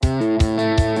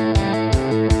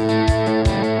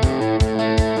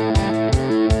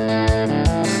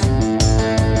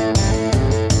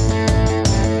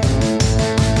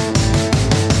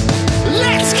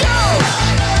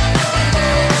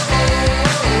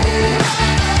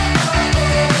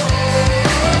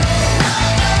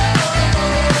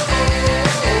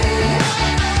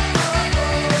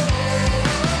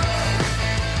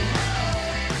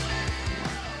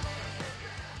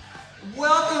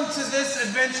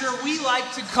adventure we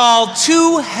like to call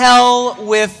To Hell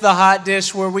with the Hot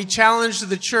Dish, where we challenge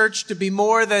the church to be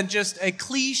more than just a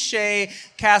cliche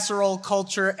casserole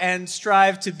culture and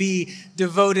strive to be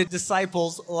devoted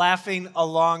disciples laughing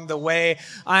along the way.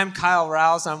 I'm Kyle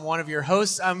Rouse. I'm one of your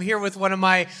hosts. I'm here with one of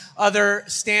my other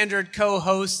standard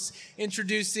co-hosts,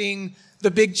 introducing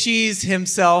the big cheese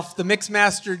himself, the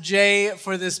Mixmaster Jay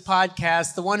for this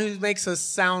podcast, the one who makes us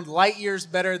sound light years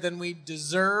better than we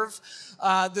deserve,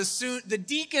 the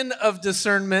deacon of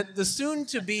discernment, the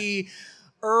soon-to-be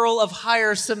Earl of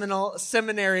Higher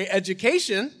Seminary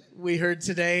Education, we heard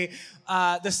today,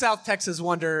 the South Texas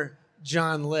wonder,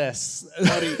 John Liss.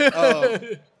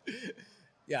 Buddy,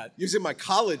 Yeah. using my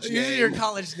college name. Using your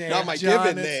college name. Not my John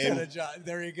given name. Of John.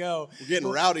 There you go. We're getting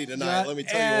rowdy tonight, let me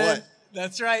tell you what.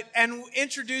 That's right. And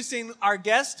introducing our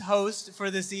guest host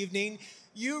for this evening,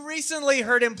 you recently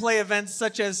heard him play events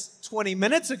such as 20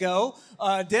 minutes ago,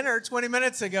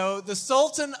 the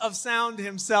Sultan of Sound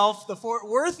himself, the Fort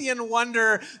Worthian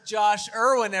wonder, Josh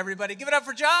Irwin, everybody. Give it up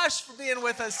for Josh for being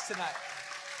with us tonight.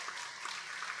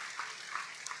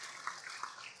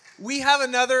 We have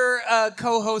another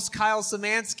co-host, Kyle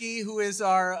Szymanski, who is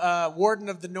our Warden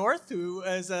of the North, who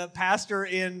is a pastor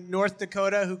in North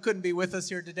Dakota, who couldn't be with us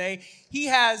here today. He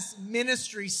has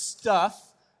ministry stuff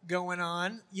going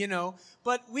on,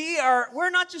 but we're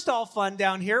not just all fun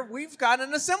down here. We've got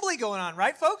an assembly going on,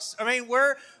 right, folks? I mean,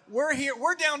 we're here,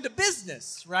 we're down to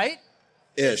business, right?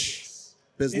 Ish.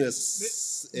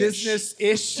 Business-ish.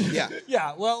 Business-ish? Yeah.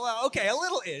 Yeah, well, okay, a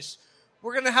little ish.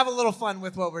 We're going to have a little fun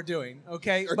with what we're doing,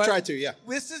 okay? Or try to, yeah.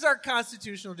 This is our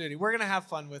constitutional duty. We're going to have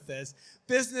fun with this.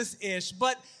 Business-ish.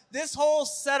 But this whole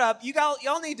setup,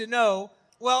 y'all need to know,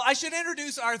 well, I should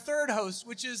introduce our third host,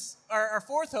 which is our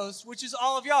fourth host, which is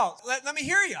all of y'all. Let me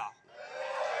hear y'all.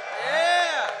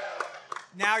 Yeah.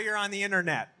 Now you're on the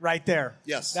internet right there.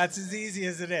 Yes. That's as easy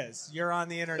as it is. You're on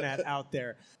the internet out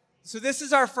there. So this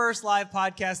is our first live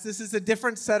podcast. This is a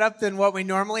different setup than what we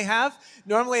normally have.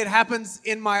 Normally it happens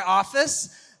in my office,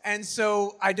 and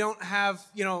so I don't have,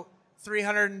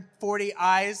 340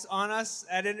 eyes on us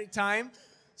at any time.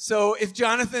 So if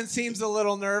Jonathan seems a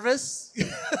little nervous,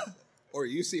 Or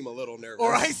you seem a little nervous.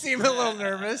 or I seem a little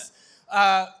nervous,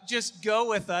 just go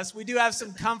with us. We do have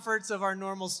some comforts of our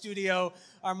normal studio,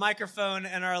 our microphone,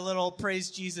 and our little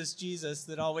Praise Jesus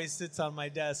that always sits on my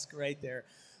desk right there.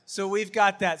 So we've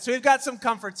got that. So we've got some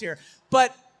comforts here.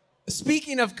 But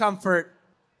speaking of comfort,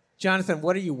 Jonathan,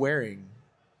 what are you wearing?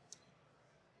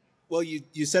 Well,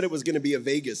 you said it was going to be a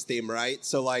Vegas theme, right?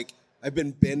 So, I've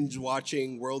been binge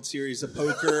watching World Series of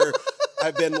Poker.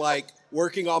 I've been,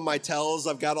 working on my tells.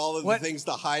 I've got all of the things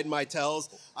to hide my tells.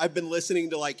 I've been listening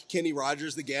to, Kenny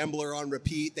Rogers, the Gambler, on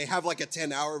repeat. They have, a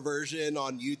 10-hour version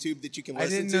on YouTube that you can listen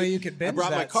to. I didn't know you could binge I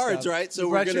brought that my cards, stuff. right? So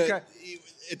we're going to...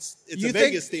 It's a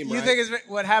Vegas theme, right? You think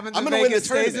what happens in Vegas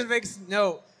stays in Vegas?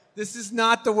 No, this is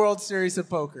not the World Series of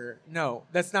Poker. No,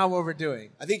 that's not what we're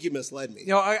doing. I think you misled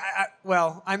me.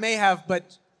 I may have,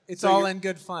 but it's all in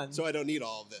good fun. So I don't need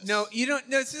all of this. No, you don't.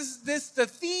 No, the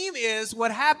theme is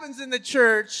what happens in the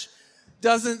church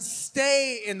doesn't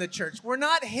stay in the church. We're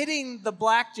not hitting the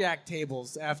blackjack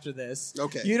tables after this.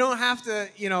 Okay. You don't have to,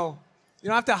 you don't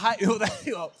have to hide.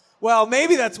 Well,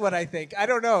 maybe that's what I think. I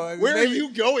don't know. Where are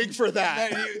you going for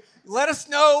that? Let us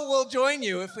know. We'll join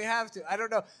you if we have to. I don't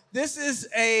know. This is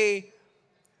a...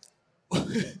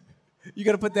 You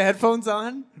going to put the headphones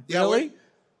on? Yeah, really?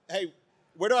 Hey,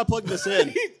 where do I plug this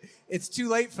in? It's too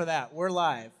late for that. We're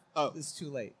live. Oh. It's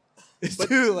too late. It's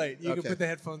too late. You Okay. can put the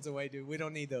headphones away, dude. We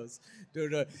don't need those.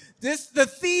 The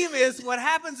theme is what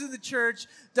happens in the church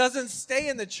doesn't stay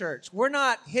in the church. We're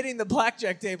not hitting the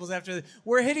blackjack tables after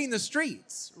we're hitting the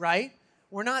streets, right?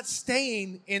 We're not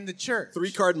staying in the church.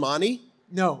 3-card Monty?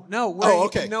 No.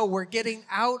 Okay. No, we're getting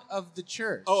out of the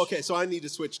church. Oh, okay. So I need to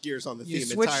switch gears on the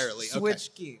theme entirely.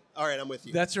 Switch gear. All right, I'm with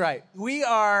you. That's right. We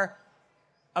are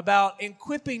about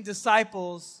equipping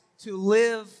disciples to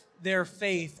live their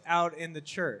faith out in the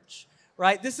church.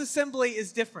 Right? This assembly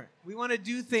is different. We want to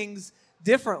do things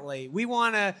differently. We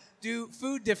want to do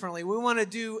food differently. We want to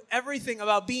do everything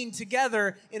about being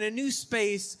together in a new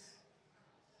space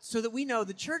so that we know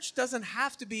the church doesn't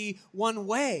have to be one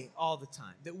way all the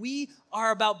time, that we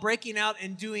are about breaking out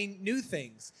and doing new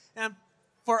things. And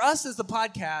for us as the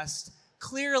podcast,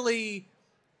 clearly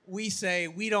we say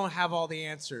we don't have all the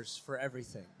answers for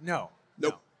everything. No.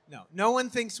 No one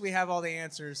thinks we have all the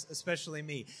answers, especially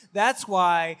me. That's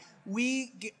why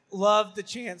we love the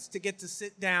chance to get to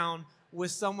sit down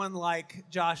with someone like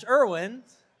Josh Irwin,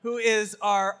 who is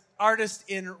our artist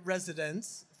in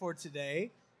residence for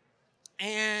today,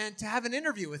 and to have an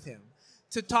interview with him,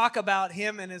 to talk about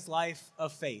him and his life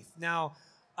of faith. Now,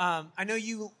 I know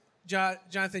you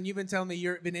Jonathan, you've been telling me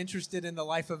you've been interested in the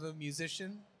life of a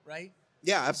musician, right?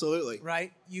 Yeah, absolutely.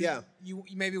 Right? Yeah. You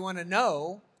maybe want to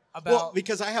know about... Well,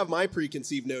 because I have my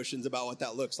preconceived notions about what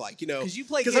that looks like, Because you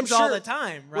play gigs all the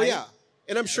time, right? Well, yeah.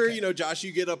 And I'm sure, Josh,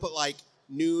 you get up at like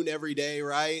noon every day,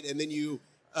 right? And then you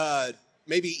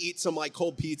maybe eat some like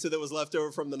cold pizza that was left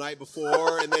over from the night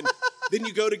before. And then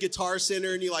you go to Guitar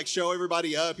Center and you like show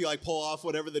everybody up. You like pull off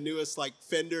whatever the newest like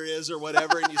Fender is or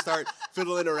whatever. And you start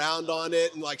fiddling around on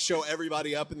it and like show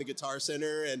everybody up in the Guitar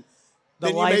Center. And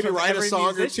then you maybe write a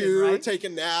song or two, right? Take a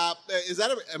nap.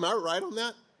 Am I right on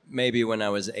that? Maybe when I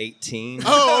was 18.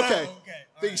 Oh, okay. Okay.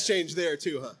 Things changed there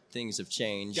too, huh? Things have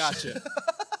changed. Gotcha.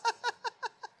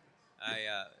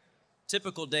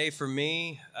 Typical day for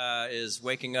me is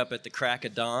waking up at the crack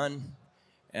of dawn,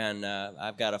 and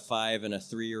I've got a 5 and a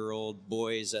 3-year-old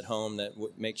boys at home that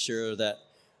make sure that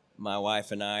my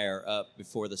wife and I are up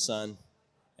before the sun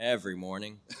every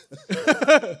morning.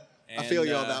 I feel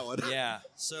you on that one. Yeah.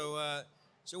 So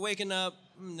waking up,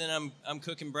 and then I'm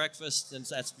cooking breakfast, and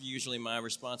that's usually my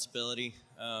responsibility.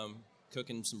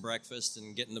 Cooking some breakfast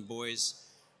and getting the boys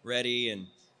ready, and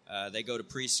they go to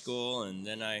preschool, and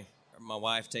then my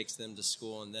wife takes them to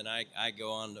school, and then I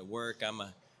go on to work.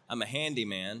 I'm a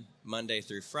handyman Monday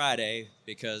through Friday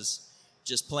because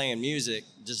just playing music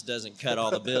just doesn't cut all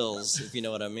the bills, if you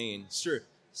know what I mean. It's true.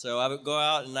 So I would go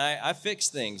out and I fix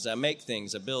things, I make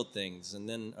things, I build things, and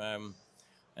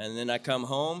then I come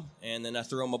home and then I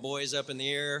throw my boys up in the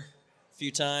air a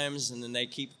few times, and then they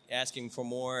keep asking for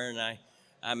more, and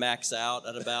I max out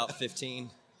at about 15,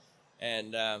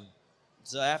 and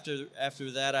so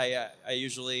after that I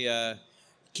usually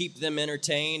keep them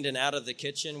entertained and out of the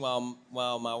kitchen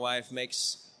while my wife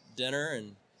makes dinner,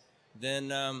 and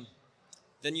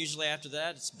then usually after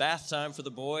that it's bath time for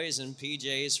the boys and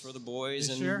PJs for the boys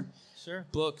and Sure.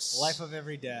 books. Life of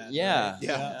every dad. Yeah. Right?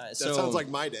 Yeah. That sounds like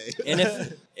my day.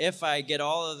 And if I get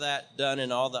all of that done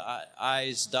and all the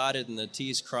I's dotted and the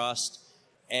T's crossed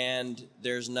and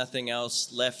there's nothing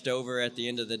else left over at the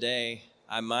end of the day,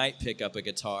 I might pick up a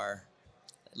guitar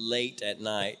late at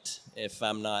night if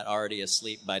I'm not already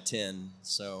asleep by 10.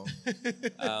 So,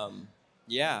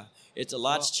 it's a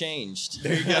lot's changed.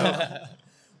 There you go.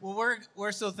 Well,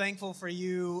 we're so thankful for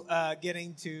you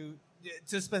getting to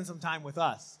spend some time with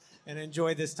us and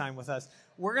enjoy this time with us.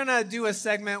 We're gonna do a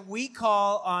segment we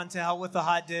call on To Hell with the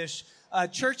Hot Dish,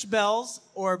 church bells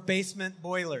or basement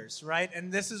boilers, right?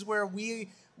 And this is where we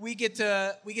get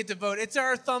to vote. It's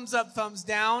our thumbs up, thumbs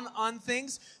down on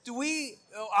things.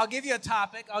 I'll give you a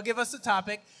topic. I'll give us a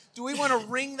topic. Do we want to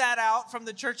ring that out from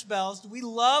the church bells? Do we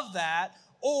love that?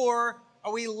 Or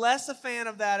are we less a fan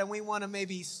of that and we want to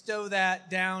maybe stow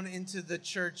that down into the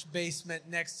church basement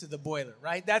next to the boiler,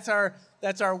 right? That's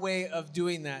our way of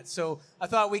doing that. So I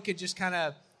thought we could just kind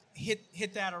of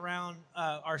hit that around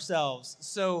ourselves.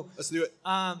 So let's do it.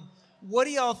 What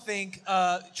do y'all think,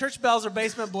 church bells or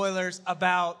basement boilers,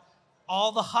 about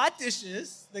all the hot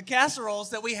dishes, the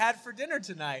casseroles that we had for dinner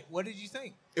tonight? What did you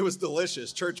think? It was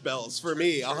delicious. Church bells for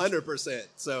me, 100%.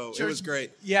 So it was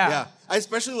great. Yeah. I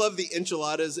especially love the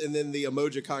enchiladas, and then the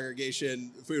Umoja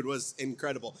congregation food was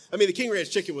incredible. I mean, the King Ranch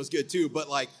chicken was good too, but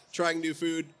like trying new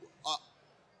food,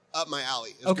 up my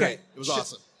alley. It was great. It was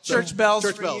awesome. Church bells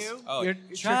church for bells. you? Oh,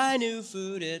 try new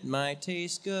food, it might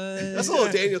taste good. That's a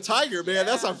little Daniel Tiger, man.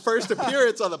 That's our first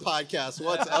appearance on the podcast.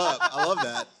 What's up? I love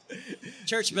that.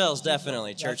 Church bells,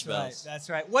 definitely. Church bells. That's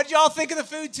right. What did y'all think of the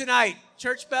food tonight?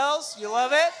 Church bells? You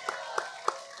love it?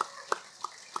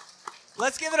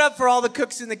 Let's give it up for all the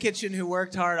cooks in the kitchen who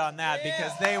worked hard on that,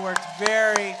 because they worked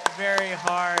very, very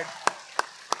hard.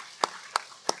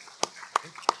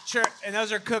 And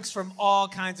those are cooks from all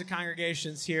kinds of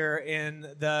congregations here in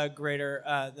the greater,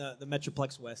 the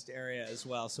Metroplex West area as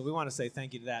well. So we want to say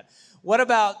thank you to that. What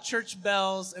about church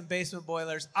bells and basement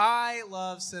boilers? I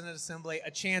love Synod Assembly,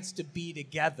 a chance to be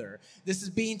together. This is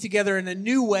being together in a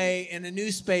new way, in a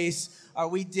new space. Are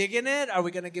we digging it? Are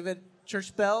we going to give it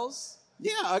church bells?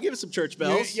 Yeah, I'll give it some church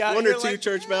bells. Yeah, one or two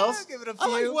church bells. Give it a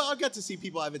few. I got to see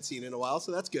people I haven't seen in a while,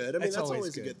 so that's good. I mean, that's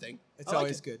always a good thing. It's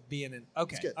always good being in.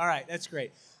 Okay, good. All right, that's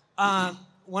great.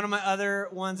 One of my other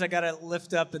ones I got to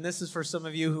lift up, and this is for some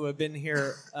of you who have been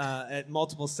here at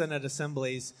multiple Synod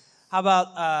assemblies. How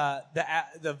about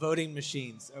the voting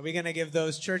machines? Are we going to give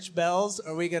those church bells,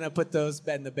 or are we going to put those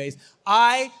in the base?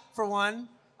 For one,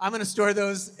 I'm going to store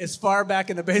those as far back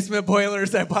in the basement boiler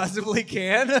as I possibly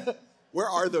can. Where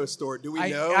are those stored? Do we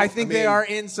know? I think they are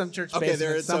in some church basement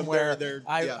they're in somewhere.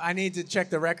 Yeah. I need to check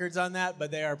the records on that,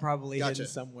 but they are probably hidden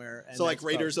somewhere. So like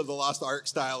Raiders of the Lost Ark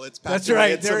style, it's that's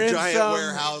right. In some giant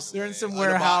warehouse. They're in some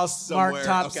warehouse marked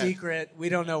top secret. We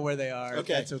don't know where they are.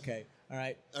 Okay. That's okay. All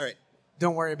right. All right.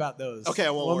 Don't worry about those. Okay,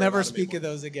 I won't We'll worry never about them speak anymore.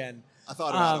 of those again. I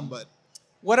thought about them, but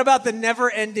What about the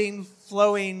never-ending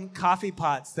flowing coffee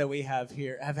pots that we have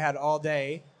here, have had all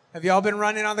day? Have y'all been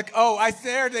running on the...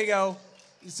 there they go.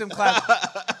 Some clap.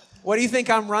 What do you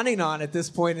think I'm running on at this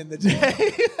point in the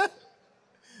day?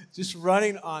 Just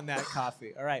running on that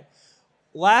coffee. All right.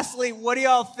 Lastly, what do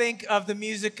y'all think of the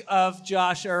music of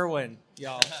Josh Irwin,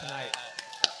 y'all, tonight?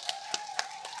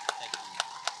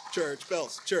 church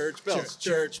bells, church bells,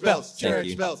 church bells, Thank church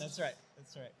you. bells. That's right.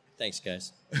 That's right. Thanks,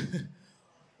 guys.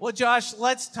 Well, Josh,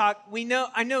 let's talk.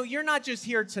 I know you're not just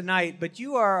here tonight, but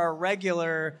you are a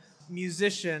regular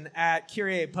musician at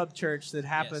Kyrie Pub Church that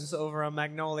happens over on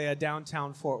Magnolia,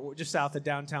 just south of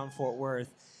downtown Fort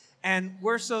Worth. And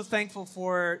we're so thankful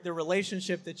for the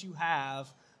relationship that you have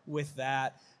with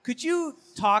that. Could you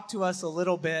talk to us a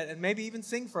little bit, and maybe even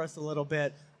sing for us a little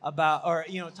bit about, or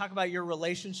talk about your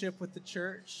relationship with the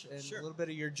church and Sure. a little bit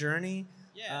of your journey?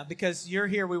 Yeah. Because you're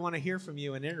here, we want to hear from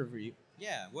you and interview you.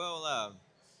 Yeah, well,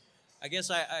 I guess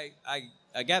I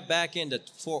got back into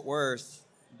Fort Worth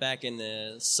back in the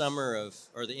end of summer of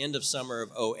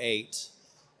 2008.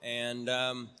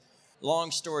 And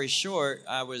long story short,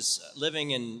 I was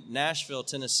living in Nashville,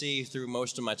 Tennessee through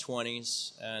most of my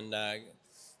 20s. And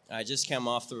I just came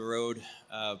off the road,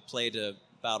 played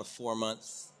about 4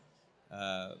 months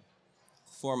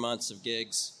of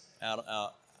gigs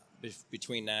out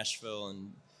between Nashville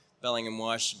and Bellingham,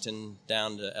 Washington,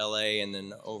 down to L.A., and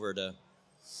then over to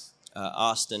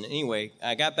Austin. Anyway,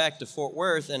 I got back to Fort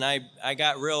Worth, and I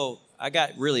got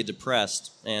really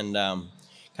depressed and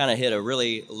kind of hit a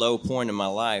really low point in my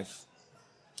life.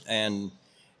 And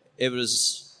it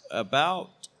was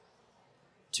about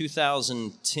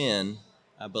 2010,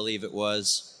 I believe it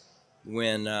was,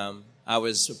 when I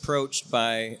was approached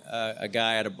by a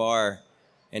guy at a bar,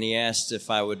 and he asked if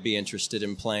I would be interested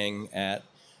in playing at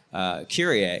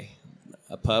Kyrie,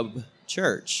 a pub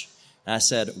church. And I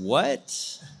said,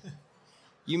 "What?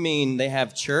 You mean they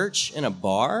have church in a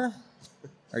bar?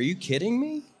 Are you kidding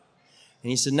me?" And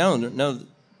he said, No.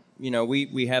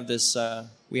 We have this.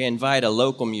 We invite a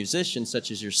local musician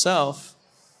such as yourself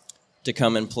to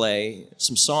come and play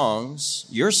some songs,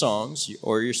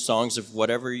 or your songs of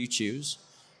whatever you choose,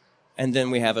 and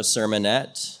then we have a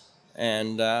sermonette,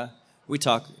 and we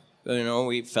talk.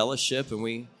 We fellowship, and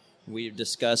we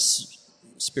discuss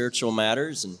spiritual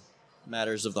matters and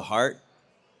matters of the heart.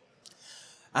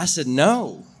 I said,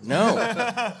 no,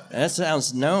 that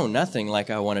sounds nothing like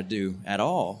I want to do at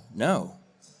all, no.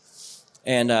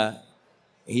 And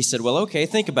he said, well, okay,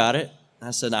 think about it.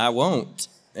 I said, I won't.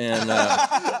 And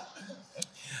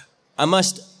I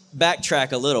must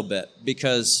backtrack a little bit,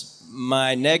 because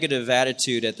my negative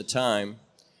attitude at the time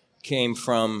came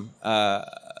from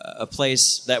a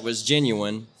place that was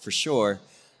genuine, for sure.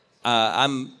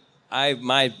 My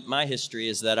history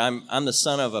is that I'm the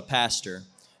son of a pastor.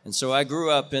 And so I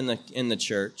grew up in the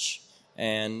church,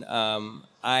 and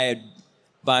I had,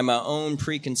 by my own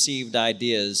preconceived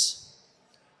ideas,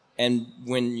 and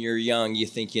when you're young, you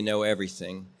think you know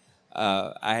everything.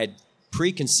 I had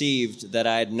preconceived that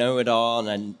I'd know it all,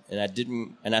 and I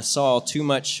didn't, and I saw too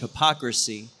much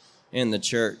hypocrisy in the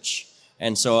church.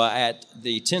 And so at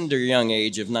the tender young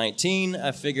age of 19,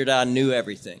 I figured I knew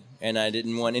everything, and I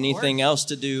didn't want anything else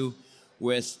to do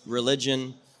with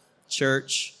religion,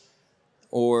 church,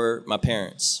 or my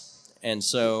parents. And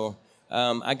so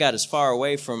I got as far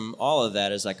away from all of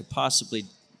that as I could possibly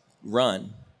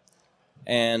run.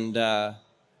 And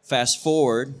fast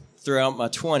forward, throughout my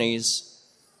 20s,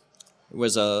 it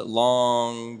was a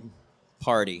long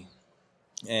party.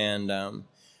 And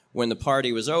when the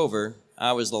party was over,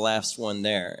 I was the last one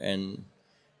there. And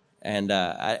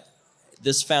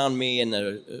this found me in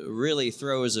the really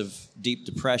throes of deep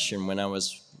depression when I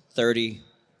was 30,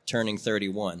 turning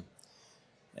 31.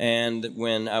 And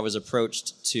when I was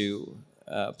approached to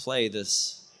play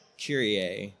this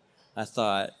Kyrie, I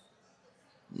thought,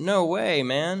 no way,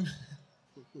 man.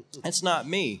 That's not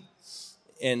me.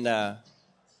 And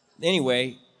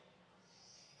anyway,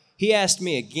 he asked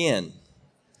me again,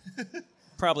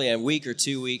 probably a week or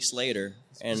 2 weeks later.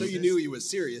 And so you knew he was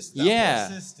serious. Yeah.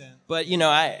 Persistent. But,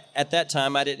 at that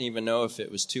time, I didn't even know if it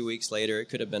was 2 weeks later. It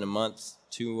could have been a month,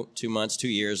 2 months, 2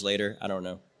 years later. I don't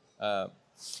know.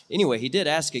 Anyway, he did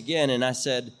ask again, and I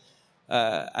said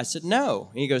no.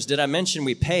 And he goes, did I mention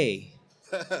we pay?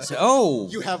 I said, oh,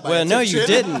 You have my well, no, you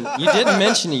attention. didn't. You didn't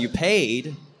mention you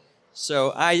paid.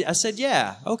 So I said,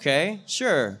 yeah, okay,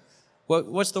 sure.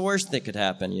 What's the worst that could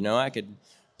happen? I could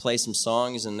play some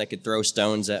songs, and they could throw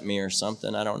stones at me or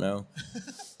something. I don't know.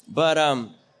 But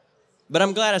I'm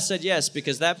glad I said yes,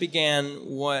 because that began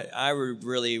what I would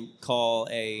really call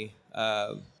a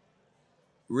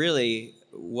really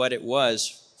what it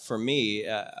was for me,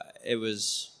 it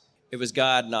was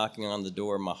God knocking on the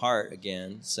door of my heart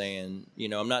again, saying,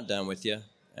 I'm not done with you,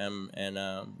 and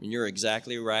you're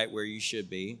exactly right where you should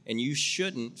be, and you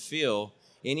shouldn't feel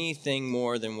anything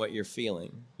more than what you're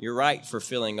feeling. You're right for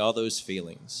feeling all those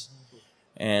feelings.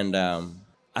 And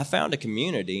I found a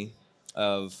community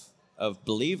of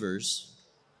believers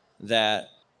that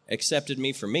accepted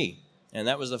me for me. And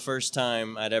that was the first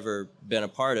time I'd ever been a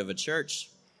part of a church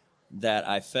that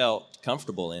I felt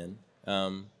comfortable in.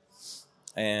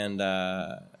 It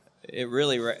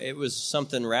was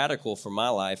something radical for my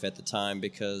life at the time,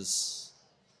 because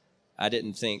I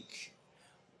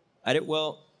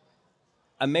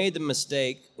made the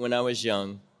mistake when I was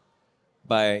young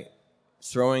by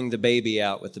throwing the baby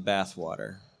out with the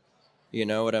bathwater. You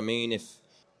know what I mean?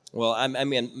 I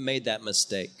made that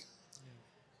mistake.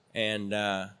 And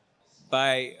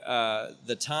by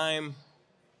the time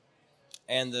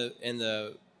and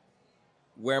the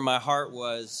where my heart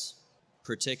was,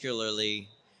 particularly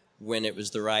when it was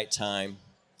the right time,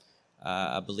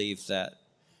 I believe that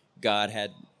God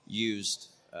had used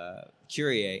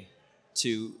Kyrie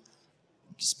to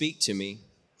speak to me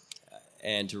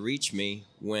and to reach me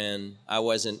when I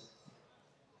wasn't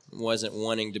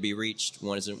wanting to be reached,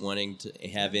 wasn't wanting to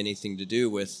have anything to do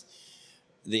with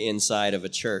the inside of a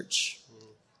church,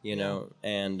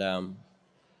 and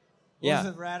It was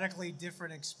a radically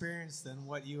different experience than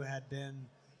what you had been.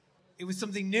 It was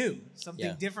something new,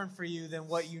 something different for you than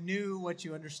what you knew, what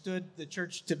you understood the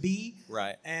church to be.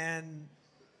 Right. And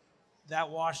that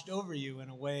washed over you in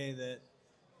a way that...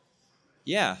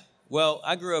 Yeah. Well,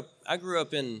 I grew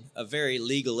up in a very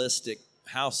legalistic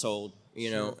household,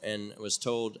 and was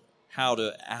told how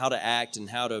to act and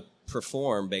how to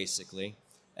perform, basically.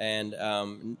 And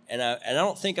I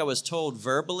don't think I was told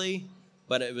verbally,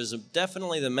 but it was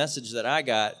definitely the message that I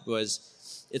got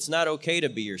was, it's not okay to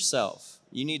be yourself.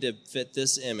 You need to fit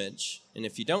this image, and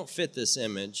if you don't fit this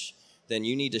image, then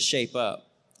you need to shape up,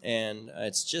 and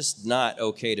it's just not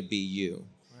okay to be you.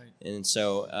 Right. And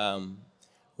so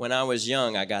when I was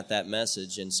young, I got that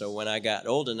message, and so when I got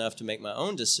old enough to make my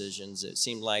own decisions, it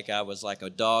seemed like I was like a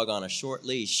dog on a short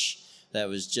leash that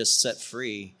was just set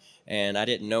free, and I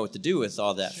didn't know what to do with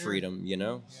all that freedom,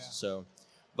 Yeah. So,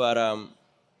 but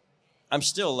I'm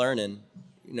still learning,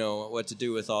 what to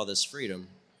do with all this freedom,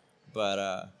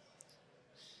 but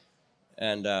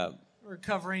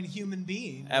recovering human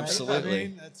being. Right? Absolutely. I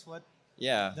mean, that's what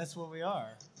we are.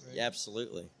 Right? Yeah,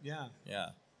 absolutely. Yeah. Yeah.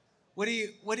 What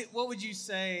would you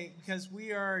say? Because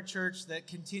we are a church that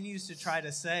continues to try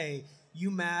to say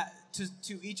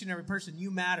to each and every person,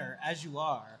 you matter as you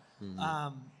are,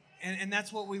 and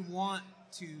that's what we want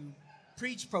to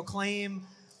preach, proclaim.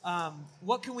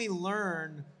 What can we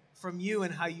learn from you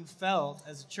and how you felt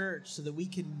as a church, so that we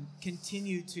can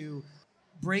continue to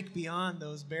break beyond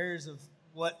those barriers of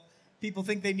what people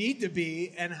think they need to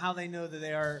be, and how they know that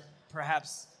they are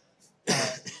perhaps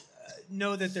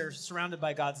know that they're surrounded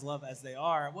by God's love as they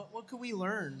are. What can we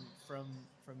learn from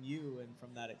you and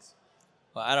from that?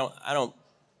 Well, I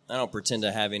don't pretend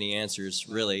to have any answers,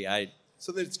 really.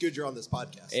 So that it's good you're on this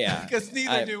podcast. Yeah, because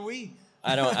neither do we.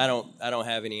 I don't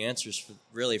have any answers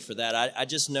for that. I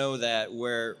just know that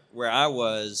where I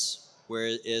was, where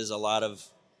is a lot of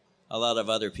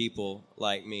other people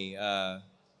like me.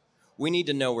 We need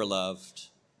to know we're loved.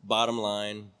 Bottom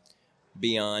line,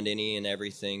 beyond any and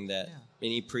everything that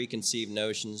any preconceived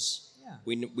notions. Yeah.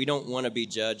 We don't want to be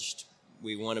judged.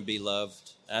 We want to be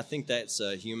loved. I think that's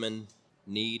a human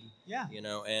need. Yeah.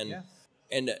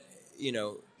 And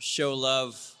show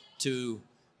love to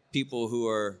people who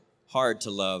are hard to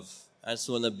love. That's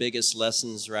one of the biggest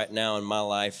lessons right now in my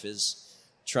life, is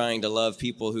trying to love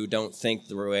people who don't think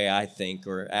the way I think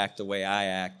or act the way I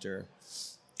act, or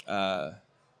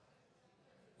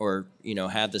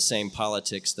have the same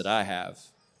politics that I have,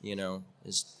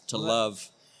 is to love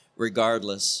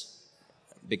regardless,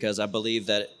 because I believe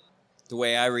that the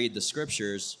way I read the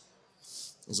scriptures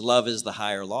is love is the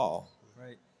higher law.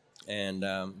 Right. And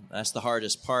that's the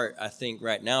hardest part, I think,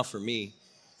 right now for me,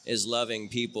 is loving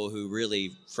people who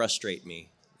really frustrate me.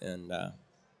 And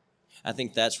I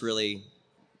think that's really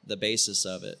the basis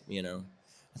of it,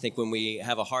 I think when we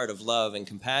have a heart of love and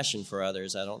compassion for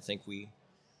others, I don't think we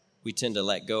tend to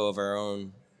let go of our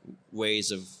own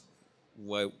ways of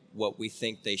what we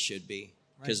think they should be,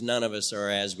 because none of us are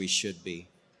as we should be.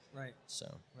 Right.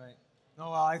 So. Right.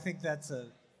 Oh, well, I think that's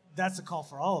a call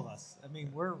for all of us. I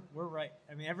mean, we're right.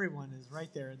 I mean, everyone is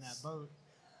right there in that boat.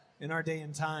 In our day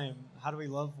and time, how do we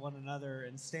love one another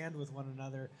and stand with one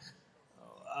another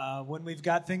when we've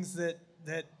got things that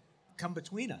come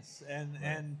between us?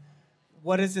 And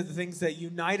what is it, the things that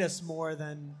unite us more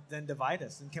than divide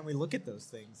us? And can we look at those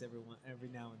things every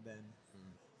now and then?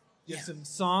 You have some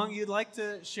song you'd like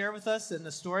to share with us and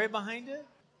the story behind it?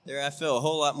 There, I feel a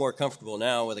whole lot more comfortable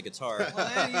now with a guitar. Well,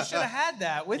 man, you should have had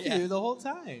that with you the whole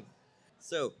time.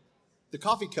 So, the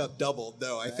coffee cup doubled,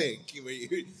 though, I think.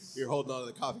 You're holding on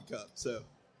to the coffee cup, so.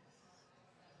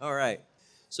 All right.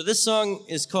 So this song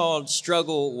is called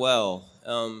Struggle Well.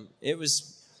 It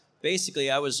was basically,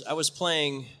 I was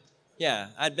playing,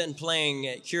 I'd been playing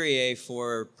at Kyrie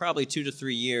for probably 2 to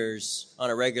 3 years on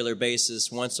a regular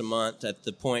basis, once a month at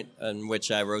the point in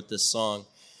which I wrote this song.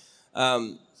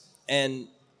 And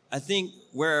I think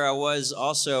where I was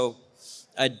also,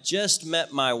 I just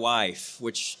met my wife,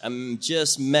 which I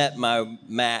just met my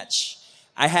match.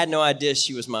 I had no idea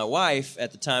she was my wife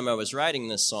at the time I was writing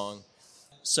this song.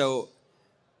 So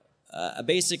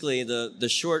basically the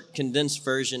short condensed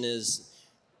version is,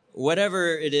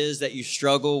 whatever it is that you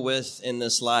struggle with in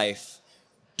this life,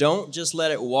 don't just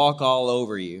let it walk all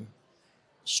over you.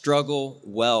 Struggle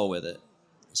well with it.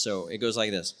 So it goes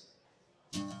like this.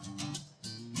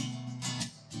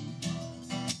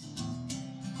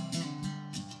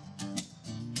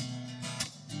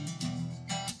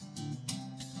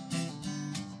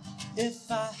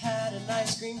 If I had an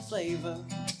ice cream flavor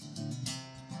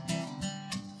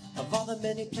of all the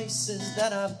many places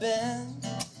that I've been,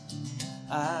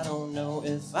 I don't know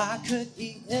if I could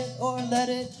eat it or let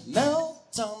it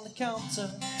melt on the counter.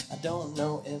 I don't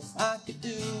know if I could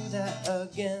do that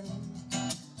again,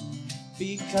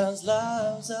 because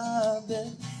love's a bit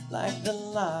like the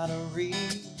lottery.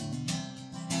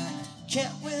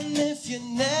 Can't win if you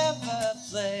never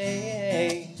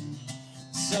play.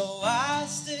 So I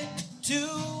stick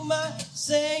to my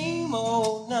same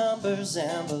old numbers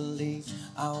and believe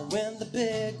I'll win the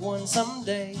big one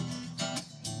someday.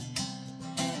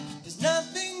 'Cause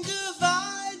nothing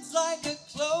divides like a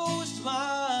closed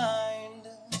mind.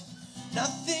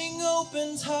 Nothing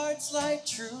opens hearts like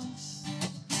truth.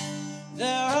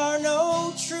 There are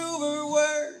no truer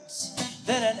words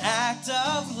than an act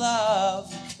of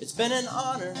love. It's been an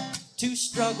honor to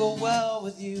struggle well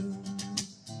with you.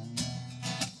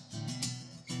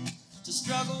 To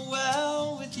struggle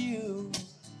well with you.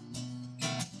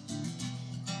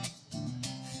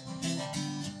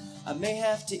 I may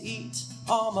have to eat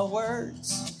all my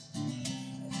words.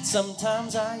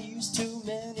 Sometimes I use too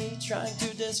many, trying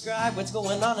to describe what's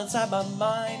going on inside my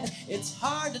mind. It's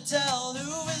hard to tell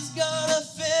who is gonna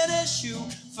finish you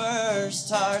first.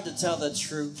 Hard to tell the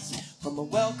truth from a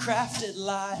well-crafted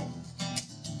lie.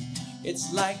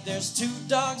 It's like there's 2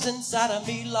 dogs inside of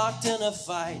me locked in a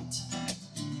fight.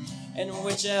 And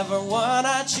whichever one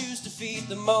I choose to feed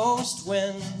the most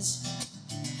wins.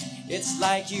 It's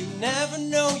like you never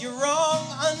know you're wrong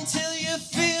until you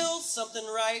feel something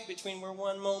right between where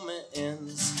one moment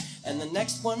ends and the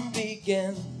next one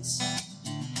begins.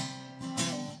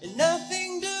 And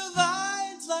nothing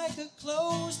divides like a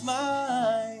closed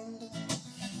mind.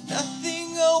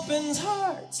 Nothing opens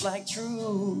hearts like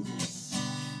truth.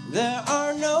 There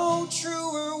are no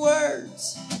truer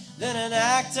words than an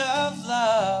act of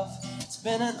love. It's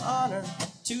been an honor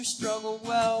to struggle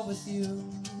well with you.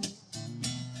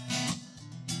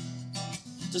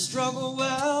 To struggle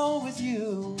well with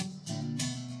you.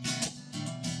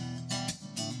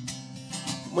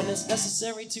 When it's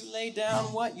necessary to lay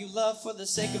down what you love for the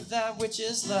sake of that which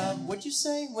is love. What'd you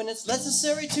say? When it's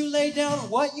necessary to lay down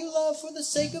what you love for the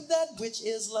sake of that which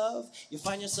is love, you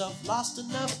find yourself lost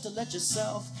enough to let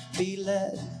yourself be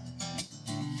led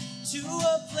to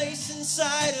a place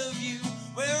inside of you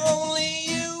where only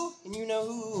you and you know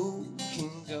who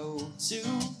can go to.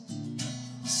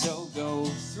 So go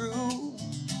through.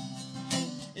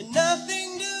 And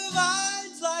nothing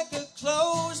divides like a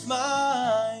closed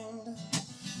mind.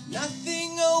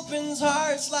 Nothing opens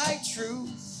hearts like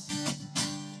truth.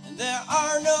 And there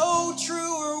are no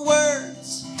truer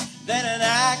words than an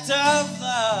act of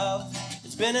love.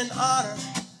 It's been an honor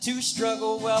to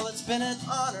struggle well. It's been an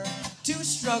honor to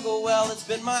struggle well. It's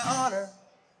been my honor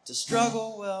to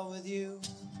struggle well with you.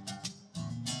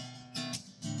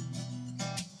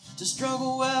 To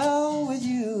struggle well with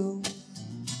you.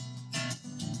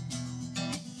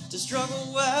 To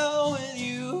struggle well with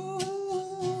you.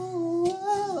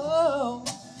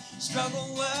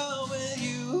 Struggle well with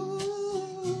you.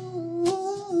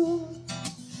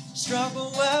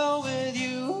 Struggle well with you.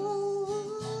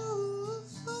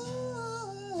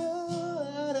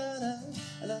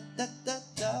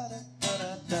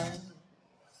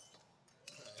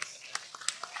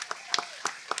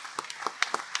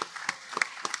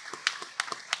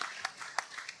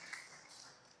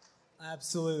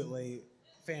 Absolutely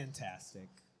fantastic.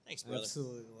 Thanks, brother.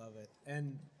 Absolutely love it.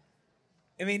 And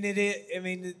I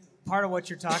mean, part of what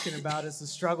you're talking about is the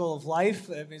struggle of life.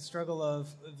 I mean, struggle of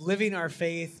living our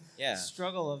faith. Yeah.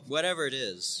 Struggle of whatever it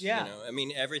is. Yeah. I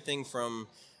mean, everything from,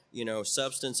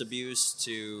 substance abuse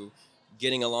to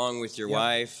getting along with your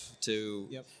wife to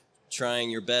trying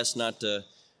your best not to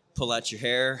pull out your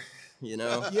hair,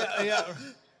 Yeah.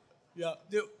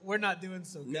 Dude, we're not doing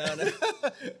so good.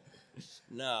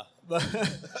 No.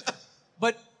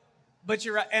 But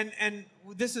you're right, and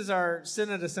this is our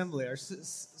synod assembly. Our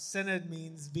synod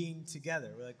means being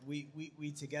together. We're like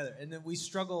we together, and then we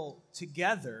struggle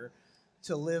together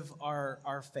to live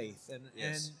our faith,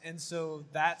 and so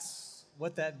that's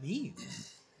what that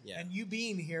means. Yeah. And you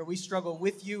being here, we struggle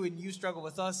with you, and you struggle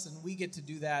with us, and we get to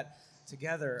do that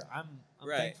together. I'm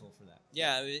right. thankful for that.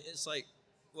 Yeah, it's like,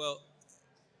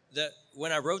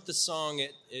 when I wrote the song,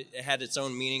 it had its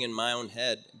own meaning in my own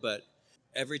head, but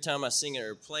every time I sing it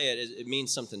or play it, it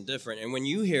means something different. And when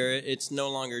you hear it, it's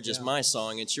no longer just my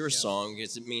song, it's your song.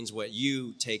 It means what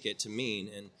you take it to mean.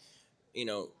 And,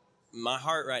 my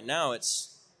heart right now,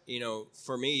 it's,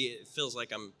 for me, it feels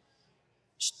like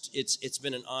it's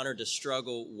been an honor to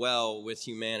struggle well with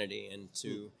humanity and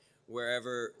to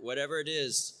whatever it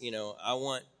is,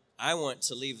 I want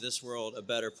to leave this world a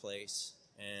better place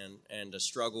and to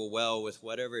struggle well with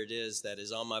whatever it is that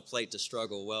is on my plate to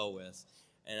struggle well with.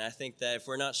 And I think that if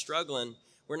we're not struggling,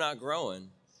 we're not growing.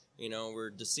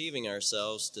 We're deceiving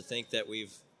ourselves to think that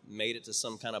we've made it to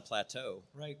some kind of plateau.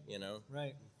 Right.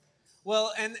 Right.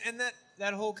 Well, and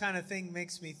that whole kind of thing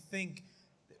makes me think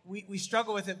we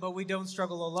struggle with it, but we don't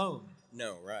struggle alone.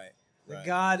 No, right. Right.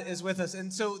 God is with us.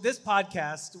 And so this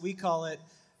podcast, we call it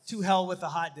To Hell with the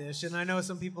Hot Dish. And I know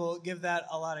some people give that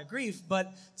a lot of grief,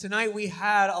 but tonight we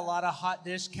had a lot of hot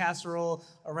dish casserole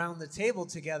around the table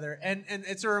together. And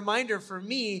it's a reminder for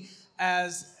me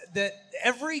as that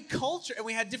every culture, and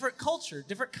we had different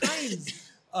kinds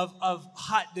of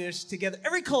hot dish together.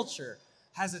 Every culture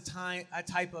has a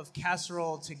type of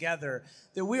casserole together,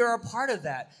 that we are a part of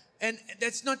that. And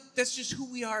that's just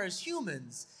who we are as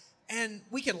humans. And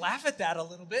we can laugh at that a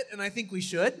little bit, and I think we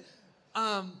should.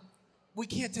 We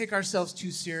can't take ourselves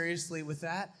too seriously with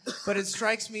that, but it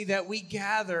strikes me that we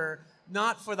gather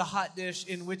not for the hot dish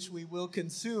in which we will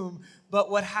consume, but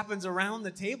what happens around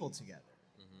the table together,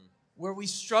 where we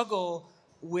struggle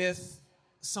with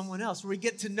someone else, where we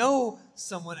get to know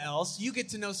someone else. You get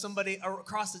to know somebody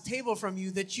across the table from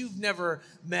you that you've never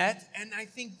met, and I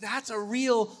think that's a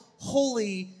real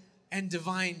holy and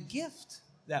divine gift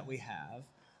that we have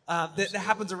that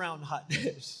happens around hot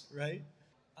dish, right?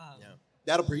 Yeah.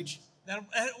 That'll preach.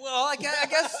 Well, I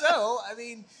guess so. I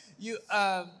mean,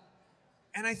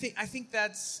 and I think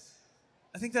that's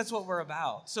what we're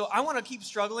about. So I want to keep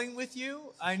struggling with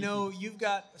you. I know you've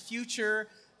got a future,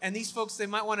 and these folks, they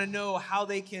might want to know how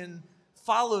they can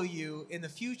follow you in the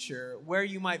future, where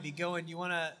you might be going. Do you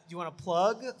want to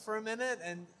plug for a minute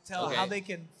and tell how they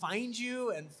can find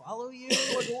you and follow you?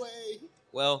 Plug away.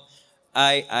 Well,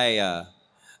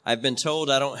 I've been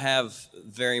told I don't have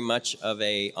very much of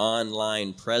a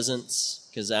online presence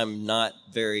because I'm not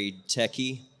very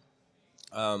techie.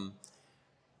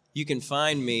 You can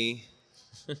find me,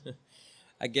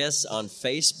 I guess, on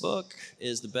Facebook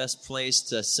is the best place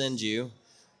to send you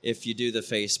if you do the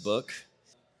Facebook.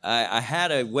 I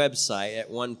had a website at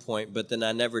one point, but then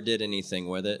I never did anything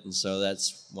with it, and so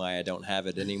that's why I don't have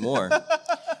it anymore.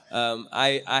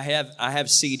 I have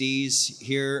CDs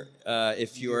here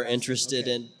if you are interested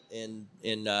in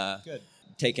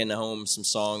taking home some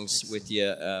songs with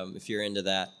you if you're into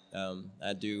that.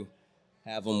 I do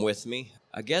have them with me.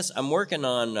 I guess I'm working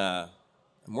on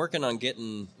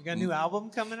getting. You got a new album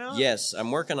coming out? Yes,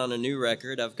 I'm working on a new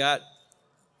record. I've got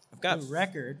new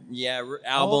record. Yeah,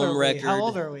 album record. How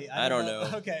old are we? I don't know.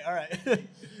 Okay, all right. I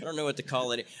don't know what to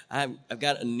call it. I've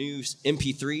got a new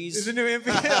MP3s. Is it new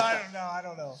MP3? I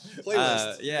don't know.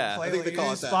 Playlist. Yeah. I think they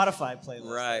call it that. Spotify playlist.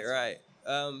 Right.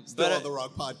 Still on the wrong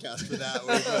podcast for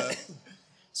that.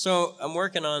 So I'm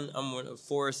working on a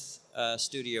fourth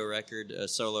studio record, a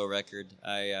solo record.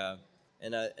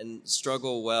 And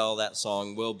Struggle Well, that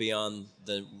song will be on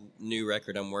the new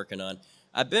record I'm working on.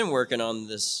 I've been working on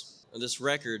this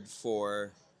record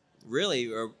for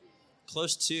really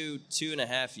close to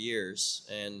 2.5 years,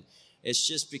 and it's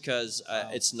just because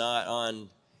it's not my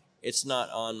it's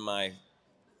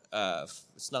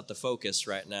not the focus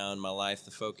right now in my life.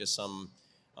 The focus on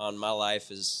my life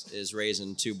is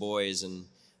raising 2 boys and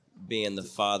being the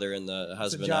father and the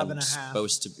husband I'm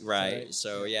supposed to be. Right.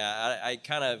 So yeah, I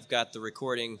kind of got the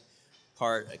recording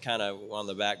part kind of on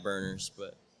the back burners,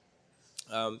 but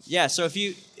so if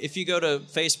you go to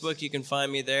Facebook, you can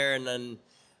find me there, and then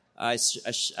I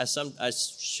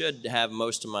should have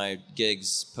most of my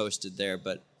gigs posted there,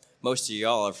 but most of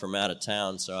y'all are from out of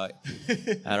town, so I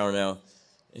don't know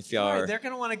if y'all are. They're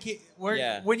gonna want to keep.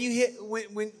 Yeah. When you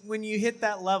hit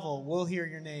that level, we'll hear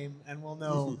your name and we'll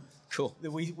know Cool.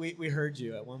 that we heard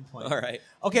you at one point. All right.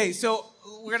 Okay, so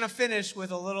we're gonna finish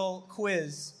with a little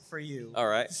quiz for you. All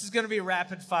right. This is gonna be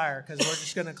rapid fire because we're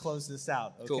just gonna close this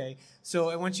out. Okay. Cool. So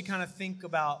I want you to kind of think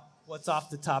about what's off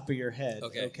the top of your head.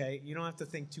 Okay. Okay. You don't have to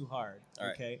think too hard. All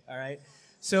right. Okay. All right.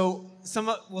 So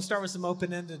we'll start with some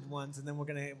open-ended ones, and then we're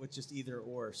gonna hit with just either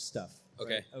or stuff.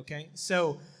 Okay. Right? Okay.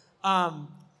 So,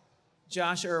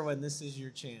 Josh Irwin, this is your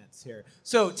chance here.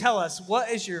 So tell us, what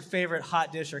is your favorite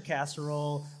hot dish or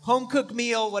casserole, home cooked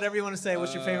meal, whatever you want to say?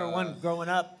 What's your favorite one growing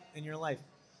up in your life?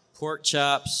 Pork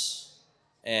chops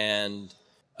and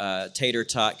tater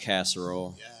tot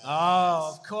casserole.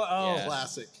 Oh, of course. Oh, Yeah.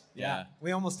 Classic. yeah.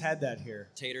 We almost had that here.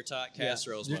 Tater tot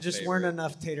casserole is There my just favorite. weren't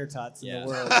enough tater tots in Yeah. the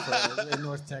world in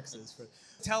North Texas.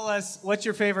 Tell us, what's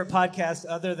your favorite podcast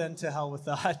other than To Hell with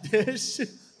the Hot Dish?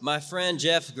 My friend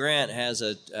Jeff Grant has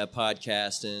a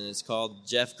podcast, and it's called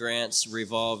Jeff Grant's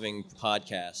Revolving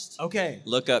Podcast. Okay.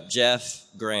 Look up Jeff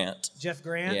Grant. Jeff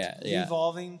Grant, Yeah.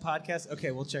 Evolving Podcast. Okay,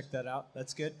 we'll check that out.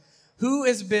 That's good. Who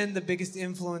has been the biggest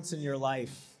influence in your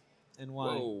life and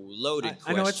why? Whoa, loaded I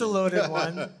question. know it's a loaded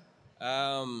one.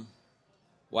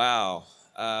 Wow.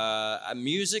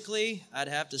 Musically, I'd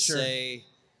have to Sure. say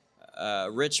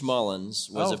Rich Mullins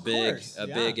was Oh, a of big course,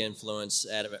 big influence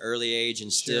at an early age,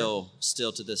 and still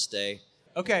to this day.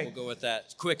 Okay. We'll go with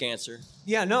that. Quick answer.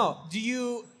 Yeah, no.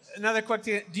 Another quick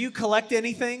thing, do you collect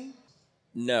anything?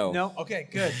 No. No? Okay,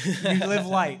 good. You live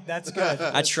light. That's good.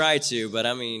 I try to, but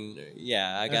I mean,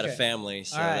 yeah, I got Okay. a family,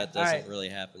 so All right, that all doesn't right. really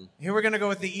happen. Here we're going to go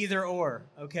with the either or,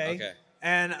 okay? Okay.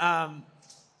 And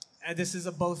this is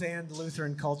a both and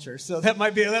Lutheran culture, so that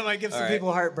might give some All right.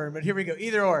 people heartburn, but here we go.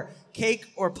 Either or, cake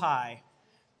or pie.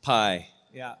 Pie.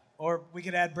 Yeah. Or we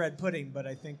could add bread pudding, but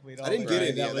I think we'd all didn't get agree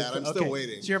any of was- that. I'm still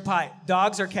waiting. So your pie.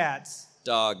 Dogs or cats?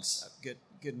 Dogs.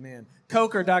 Good man.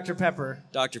 Coke or Dr. Pepper?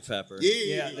 Dr. Pepper.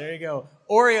 Yeah. Yeah, there you go.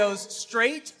 Oreos,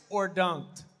 straight or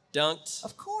dunked? Dunked.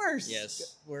 Of course.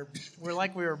 Yes. We're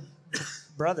like we were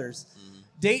brothers. Mm-hmm.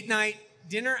 Date night,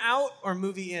 dinner out or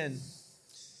movie in?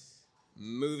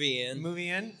 Movie in. Movie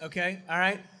in. Okay. All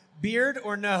right. Beard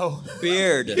or no?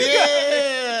 Beard.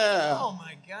 Yeah. Oh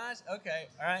my gosh. Okay.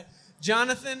 All right.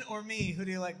 Jonathan or me? Who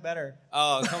do you like better?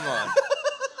 Oh, come on.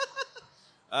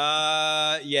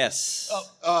 Yes.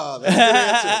 Oh,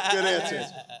 that's a good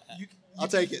answer. You, I'll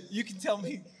take it. You can tell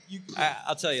me.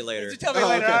 I'll tell you later. You tell me Oh,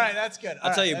 later. okay. All right. That's good. I'll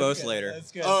All tell right, you that's both good. later.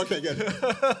 That's good. Oh, okay,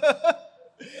 good.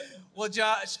 Well,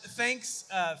 Josh, thanks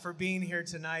for being here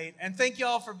tonight, and thank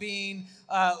y'all for being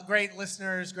great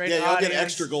listeners, great Yeah, y'all audience. get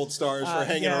extra gold stars for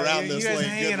hanging yeah, around you this guys late.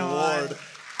 hanging Good on. Lord.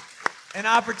 An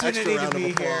opportunity Extra to round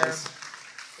be of here. applause.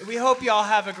 We hope y'all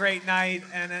have a great night,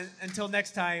 and until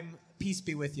next time, peace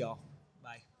be with y'all.